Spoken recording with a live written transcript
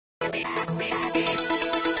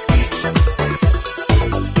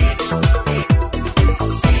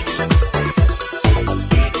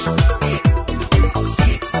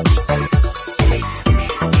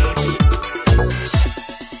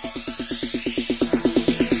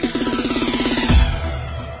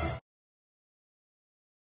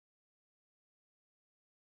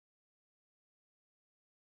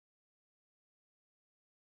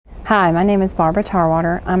Hi, my name is Barbara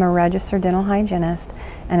Tarwater. I'm a registered dental hygienist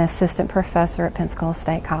and assistant professor at Pensacola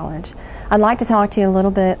State College. I'd like to talk to you a little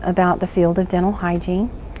bit about the field of dental hygiene.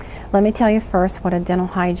 Let me tell you first what a dental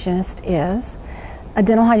hygienist is. A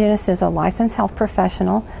dental hygienist is a licensed health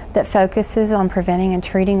professional that focuses on preventing and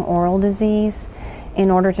treating oral disease in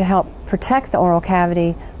order to help protect the oral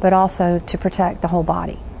cavity, but also to protect the whole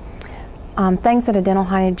body. Things that a dental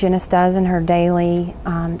hygienist does in her daily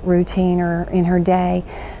routine or in her day: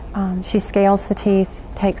 she scales the teeth,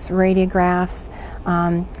 takes radiographs.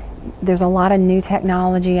 There's a lot of new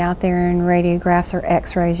technology out there in radiographs or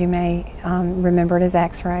x-rays. You may remember it as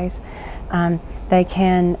x-rays. They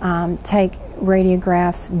can take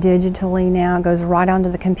radiographs digitally now. It goes right onto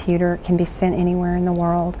the computer. It can be sent anywhere in the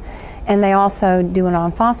world. And they also do it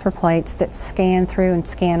on phosphor plates that scan through and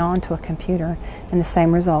scan onto a computer, and the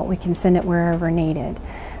same result. We can send it wherever needed.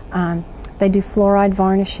 They do fluoride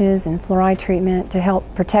varnishes and fluoride treatment to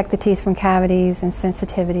help protect the teeth from cavities and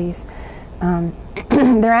sensitivities.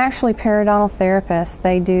 They're actually periodontal therapists.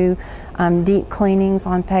 They do deep cleanings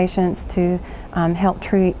on patients to help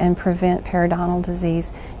treat and prevent periodontal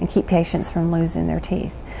disease and keep patients from losing their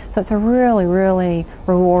teeth. So it's a really, really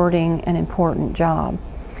rewarding and important job.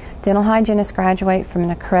 Dental hygienists graduate from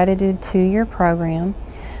an accredited 2-year program,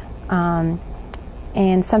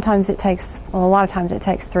 and sometimes it takes, well, a lot of times it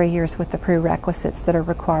takes 3 years with the prerequisites that are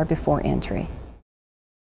required before entry.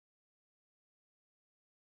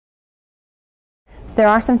 There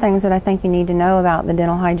are some things that I think you need to know about the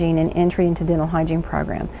dental hygiene and entry into dental hygiene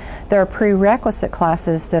program. There are prerequisite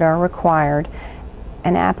classes that are required.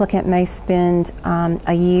 An applicant may spend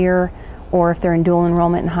a year, or if they're in dual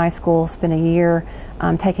enrollment in high school, spend a year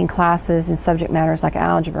taking classes in subject matters like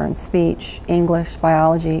algebra and speech, English,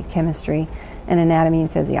 biology, chemistry, and anatomy and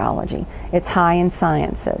physiology. It's high in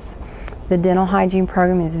sciences. The dental hygiene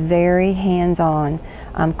program is very hands-on.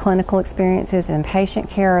 Clinical experiences and patient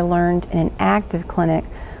care are learned in an active clinic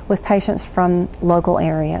with patients from local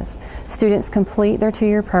areas. Students complete their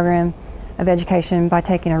 2-year program of education by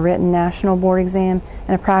taking a written national board exam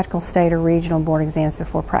and a practical state or regional board exams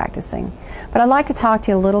before practicing. But I'd like to talk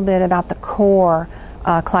to you a little bit about the core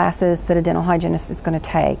classes that a dental hygienist is going to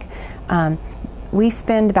take. We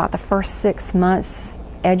spend about the first 6 months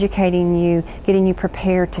educating you, getting you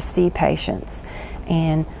prepared to see patients.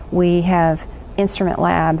 And we have instrument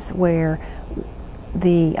labs where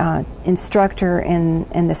the instructor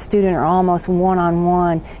and the student are almost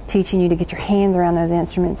one-on-one, teaching you to get your hands around those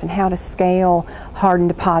instruments and how to scale hardened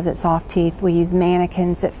deposits off teeth. We use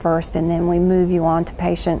mannequins at first, and then we move you on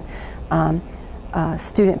to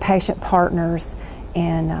student-patient partners.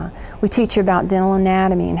 And we teach you about dental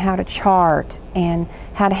anatomy and how to chart and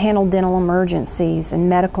how to handle dental emergencies and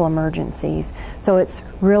medical emergencies. So it's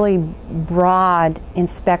really broad in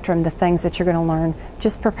spectrum, the things that you're going to learn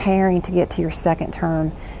just preparing to get to your second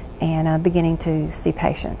term and beginning to see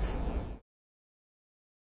patients.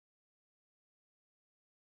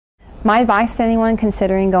 My advice to anyone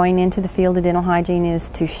considering going into the field of dental hygiene is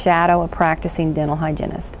to shadow a practicing dental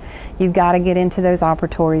hygienist. You've got to get into those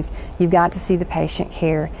operatories. You've got to see the patient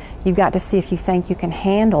care. You've got to see if you think you can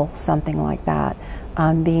handle something like that,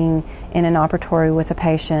 being in an operatory with a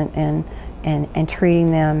patient and treating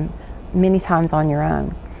them many times on your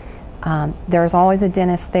own. There's always a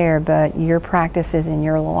dentist there, but your practice is in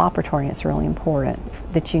your little operatory, and it's really important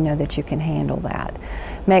that you know that you can handle that.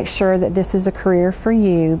 Make sure that this is a career for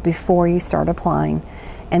you before you start applying,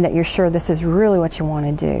 and that you're sure this is really what you want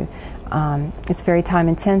to do. It's very time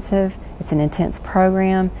intensive, it's an intense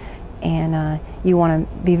program, and you want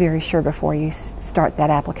to be very sure before you start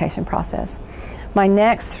that application process. My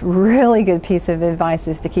next really good piece of advice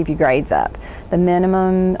is to keep your grades up. The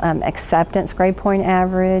minimum acceptance grade point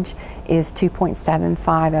average is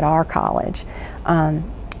 2.75 at our college.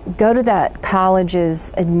 Go to that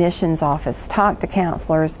college's admissions office, talk to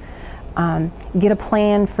counselors, get a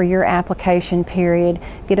plan for your application period,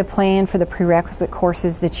 get a plan for the prerequisite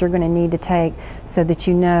courses that you're going to need to take so that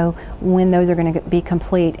you know when those are going to be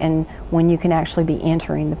complete and when you can actually be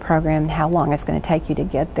entering the program and how long it's going to take you to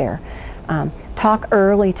get there. Talk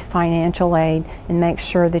early to financial aid and make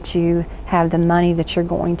sure that you have the money that you're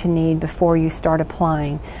going to need before you start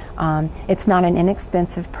applying. It's not an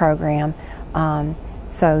inexpensive program.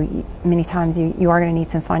 So many times you are going to need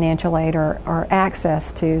some financial aid or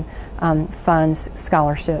access to funds,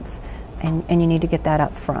 scholarships, and you need to get that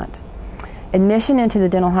up front. Admission into the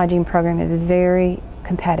dental hygiene program is very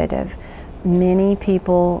competitive. Many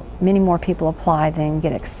more people apply than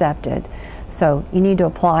get accepted. So you need to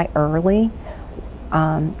apply early.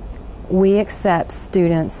 We accept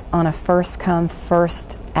students on a first come,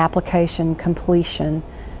 first application completion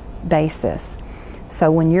basis. So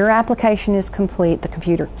when your application is complete, the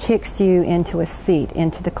computer kicks you into a seat,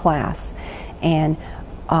 into the class. And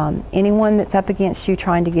anyone that's up against you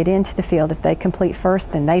trying to get into the field, if they complete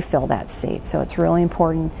first, then they fill that seat. So it's really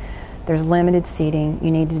important. There's limited seating.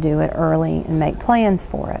 You need to do it early and make plans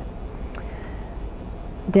for it.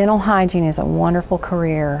 Dental hygiene is a wonderful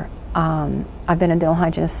career. I've been a dental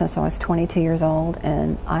hygienist since I was 22 years old,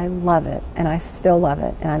 and I love it, and I still love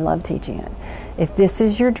it, and I love teaching it. If this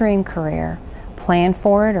is your dream career, plan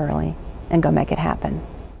for it early and go make it happen.